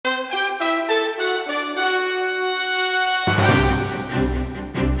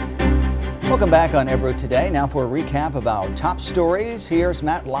Welcome back on Ebru Today. Now for a recap of our top stories, here's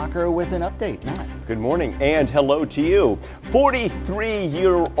Matt Locker with an update. Matt. Good morning and hello to you.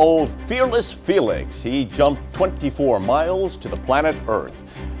 43-year-old Fearless Felix. He jumped 24 miles to the planet Earth.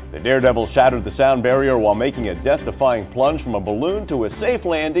 The daredevil shattered the sound barrier while making a death-defying plunge from a balloon to a safe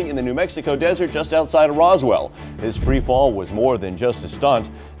landing in the New Mexico desert just outside of Roswell. His free fall was more than just a stunt.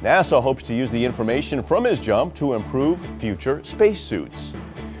 NASA hopes to use the information from his jump to improve future spacesuits.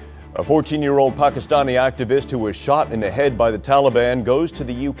 A 14-year-old Pakistani activist who was shot in the head by the Taliban goes to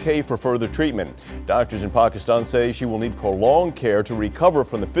the UK for further treatment. Doctors in Pakistan say she will need prolonged care to recover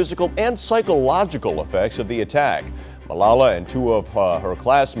from the physical and psychological effects of the attack. Malala and two of her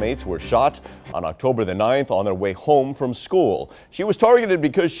classmates were shot on October the 9th on their way home from school. She was targeted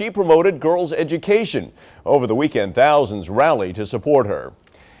because she promoted girls' education. Over the weekend, thousands rallied to support her.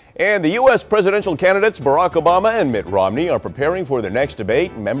 And the U.S. presidential candidates Barack Obama and Mitt Romney are preparing for their next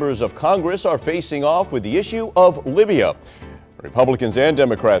debate. Members of Congress are facing off with the issue of Libya. Republicans and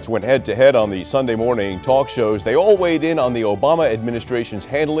Democrats went head-to-head on the Sunday morning talk shows. They all weighed in on the Obama administration's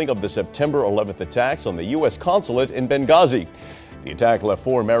handling of the September 11th attacks on the U.S. consulate in Benghazi. The attack left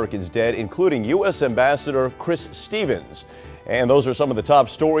 4 Americans dead, including U.S. Ambassador Chris Stevens. And those are some of the top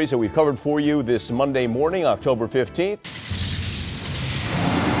stories that we've covered for you this Monday morning, October 15th.